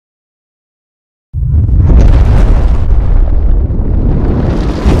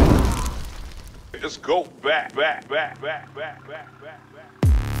Let's go back.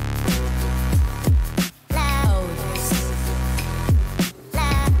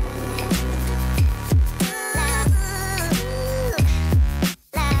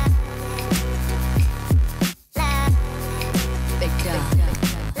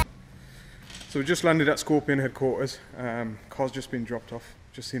 So we just landed at Scorpion headquarters. Car's just been dropped off.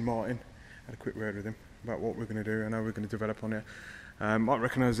 Just seen Martin. Had a quick word with him about what we're going to do and how we're going to develop on it. Might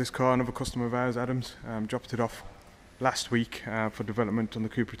recognise this car, another customer of ours, Adams. Dropped it off last week for development on the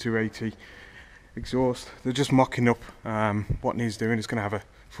Cupra 280 exhaust. They're just mocking up what needs doing. It's going to have a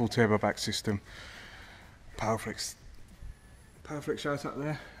full turbo back system. Powerflex shout out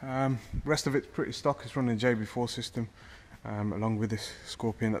there. Rest of it's pretty stock. It's running a JB4 system along with this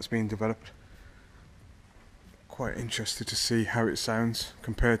Scorpion that's being developed. Quite interested to see how it sounds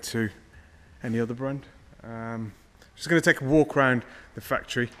compared to any other brand. Just going to take a walk around the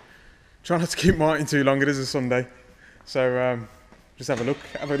factory. Try not to keep Martin too long, it is a Sunday. So just have a look,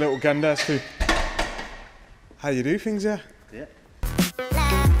 have a little gander as to how you do things here. Yeah.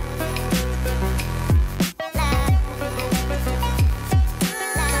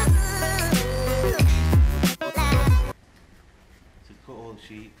 So cut all the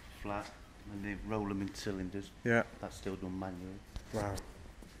sheet flat and they roll them into cylinders. Yeah. That's still done manually. Wow.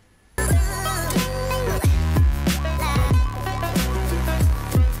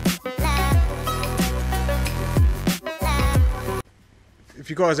 If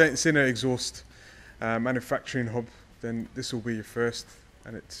you guys ain't seen an exhaust manufacturing hub, then this will be your first,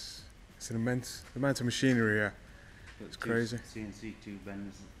 and it's an immense amount of machinery here. It's crazy. CNC tube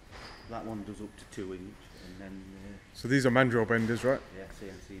benders. That one does up to 2 inch, and then. So these are mandrel benders, right? Yeah,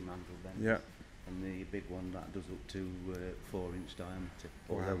 CNC mandrel benders. Yeah. And the big one that does up to 4 inch diameter.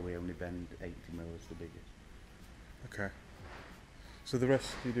 Wow. Although we only bend 80 mil is the biggest. Okay. So the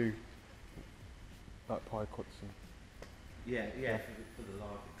rest you do like pie cuts and. Yeah, for the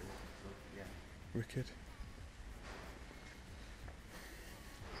larger stuff, yeah. Wicked.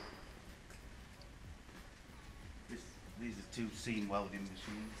 These are 2 seam welding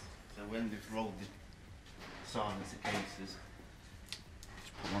machines. So when they've rolled the silencer cases,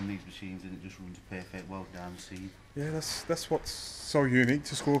 just put one of these machines and it just runs a perfect weld down the seam. Yeah, that's what's so unique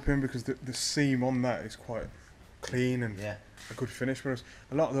to Scorpion, because the seam on that is quite clean and a good finish. Whereas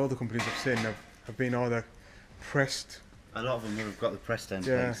a lot of the other companies I've seen have been either pressed. A lot of them have got the pressed end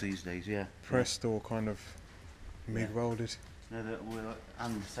plates these days, Pressed or kind of MIG welded. No, we'll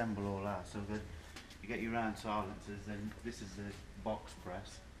hand assemble all that. So that you get your round silencers, then this is the box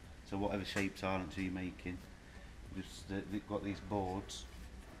press. So whatever shape silencer you're making, just they've got these boards,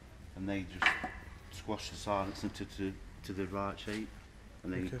 and they just squash the silencer to the right shape,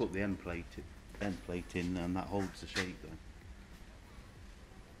 and then you put the end plate in, and that holds the shape then.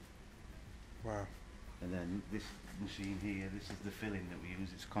 Wow. And then this machine here, this is the filling that we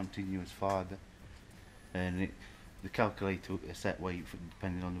use. It's continuous fibre, and the calculator a set weight for,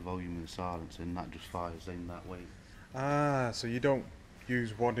 depending on the volume of the silencer, and that just fires in that weight. Ah, so you don't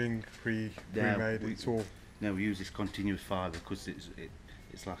use wadding pre-made. It's all. No, we use this continuous fibre because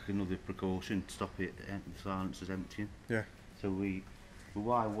it's like another precaution to stop it the silencer's emptying. Yeah. So we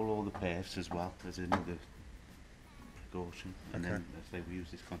wire wool all the perfs as well as another precaution, and then as I say, we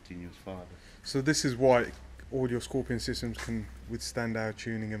use this continuous fibre. So this is why all your Scorpion systems can withstand our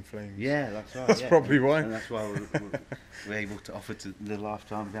tuning and flames. Yeah, that's right. That's probably why. And that's why we're able to offer the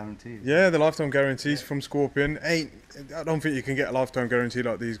lifetime guarantee. Yeah, the lifetime guarantees from Scorpion. I don't think you can get a lifetime guarantee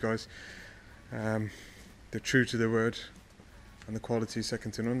like these guys. They're true to their word, and the quality is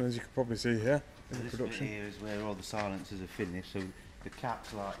second to none, as you can probably see here in the production. This bit here is where all the silencers are finished, so the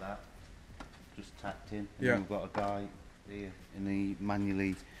cap's like that, just tacked in, and then we've got a guy here, and he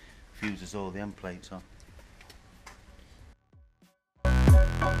manually fuses all the end plates on.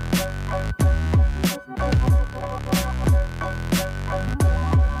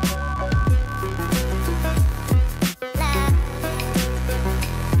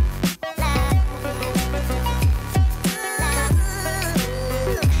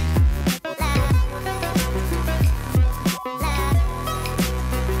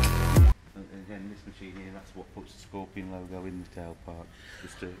 That's what puts the Scorpion logo in the tailpipe,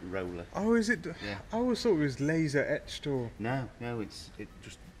 just a roller. Oh, is it? Yeah. I always thought it was laser etched or. No, it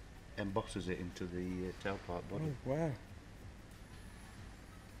just embosses it into the tailpipe body. Oh, wow.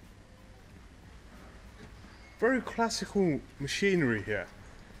 Very classical machinery here,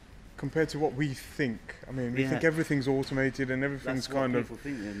 compared to what we think. I mean, we think everything's automated and everything's kind of.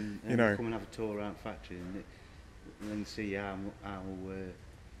 Think, and you know, come and have a tour around the factory and then see how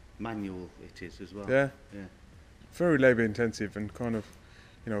manual it is as well. Yeah. Yeah. Very labour intensive and kind of,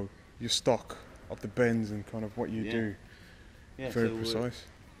 you know, your stock of the bends and kind of what you do. Yeah, Very so, precise.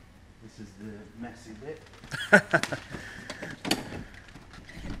 This is the messy bit.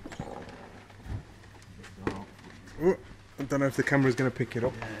 Ooh, I don't know if the camera's going to pick it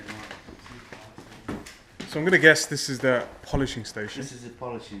up. Yeah, So I'm going to guess this is the polishing station. this is a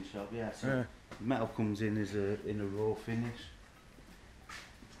polishing shop, yeah. So the metal comes in as in a raw finish.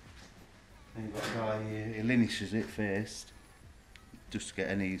 Then you've got a guy here, he linishes it first, just to get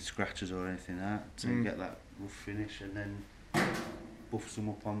any scratches or anything out, so you get that rough finish, and then buffs them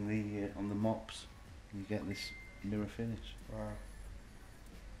up on the mops, and you get this mirror finish. Wow.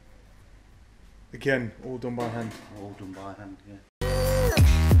 Again, all done by hand. All done by hand, yeah.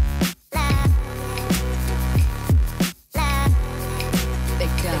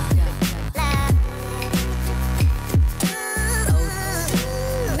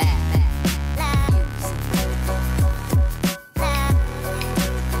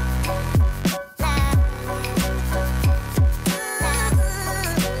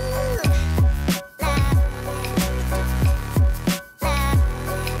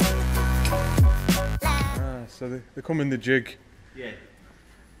 So they come in the jig. Yeah,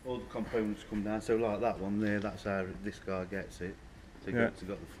 all the components come down, so like that one there, that's how this guy gets it. So he got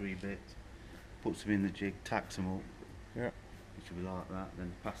the 3 bits, puts them in the jig, tacks them up, which will be like that,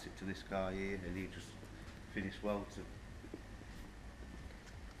 then pass it to this guy here, and he just finish welds it.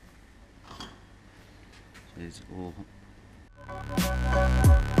 So it's all...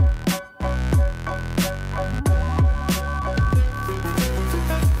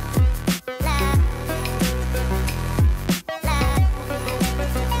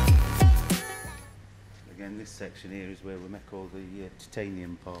 This section here is where we make all the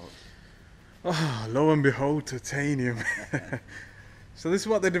titanium parts. Oh, lo and behold, titanium. So this is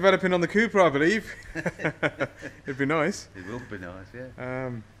what they're developing on the Cooper, I believe. It'd be nice. It will be nice, yeah.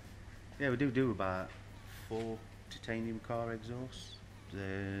 Yeah, we do about 4 titanium car exhausts.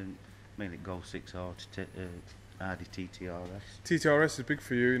 Mainly Golf 6R, Audi TTRS. TTRS is big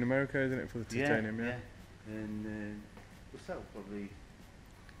for you in America, isn't it, for the titanium? Yeah. And we'll sell probably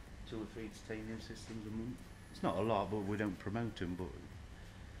 2 or 3 titanium systems a month. It's not a lot, but we don't promote them, but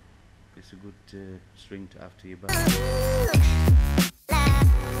it's a good string to have to your bow.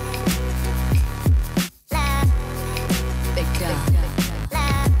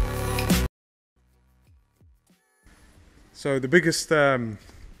 So the biggest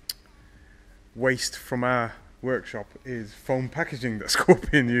waste from our workshop is foam packaging that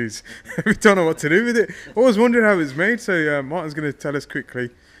Scorpion use. We don't know what to do with it. Always wondered how it's made, so Martin's going to tell us quickly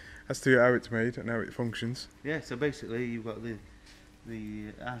as to how it's made and how it functions. Yeah, so basically you've got the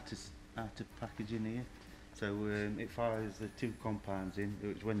outer packaging here. So it fires the 2 compounds in,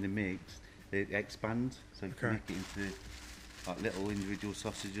 which when they mix, it expands. So you can make it into like little individual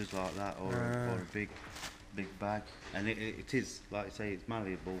sausages like that, or a big bag. And it is, like I say, it's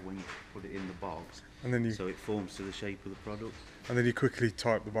malleable when you put it in the box. And then so it forms to the shape of the product. And then you quickly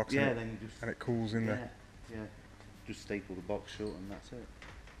type the box in it, then you just, and it cools in there. Yeah, just staple the box shut and that's it.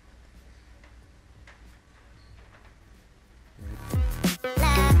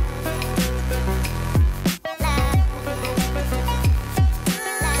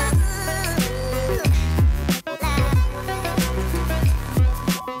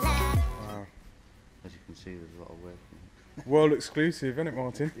 Wow. As you can see, there's a lot of work in it. World exclusive, isn't it,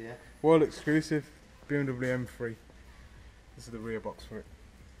 Martin? Yeah. World exclusive BMW M3. This is the rear box for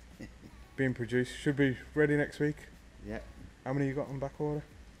it. Being produced, should be ready next week. Yeah. How many you got on back order?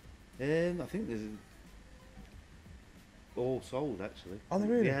 I think there's all sold actually. Oh, they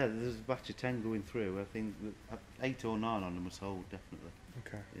really? Yeah, there's a batch of 10 going through. I think 8 or 9 on them are sold, definitely.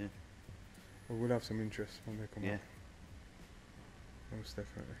 Okay. Yeah. Well, we'll have some interest when they come out. Most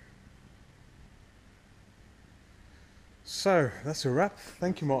definitely. So that's a wrap.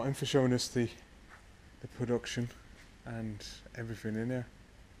 Thank you, Martin, for showing us the production and everything in here.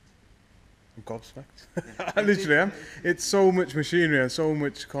 I'm gobsmacked. I literally am. It's so much machinery and so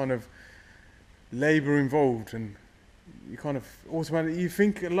much kind of labour involved, and you kind of automatically, you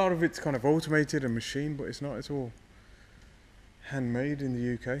think a lot of it's kind of automated and machine, but it's not. It's all handmade in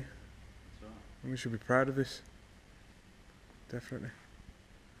the UK. That's right. And we should be proud of this. Definitely.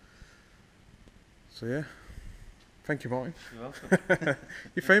 So yeah, thank you, Martin. You're welcome.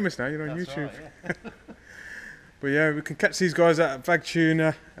 You're famous now. You're on That's YouTube. right, yeah. But yeah, we can catch these guys at Vag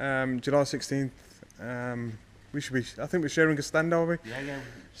Tuna, July 16th. We should be. I think we're sharing a stand, are we? Yeah.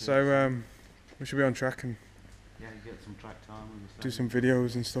 So we should be on track and you get some track time. do some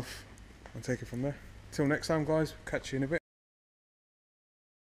videos and stuff and take it from there. Till next time, guys. Catch you in a bit.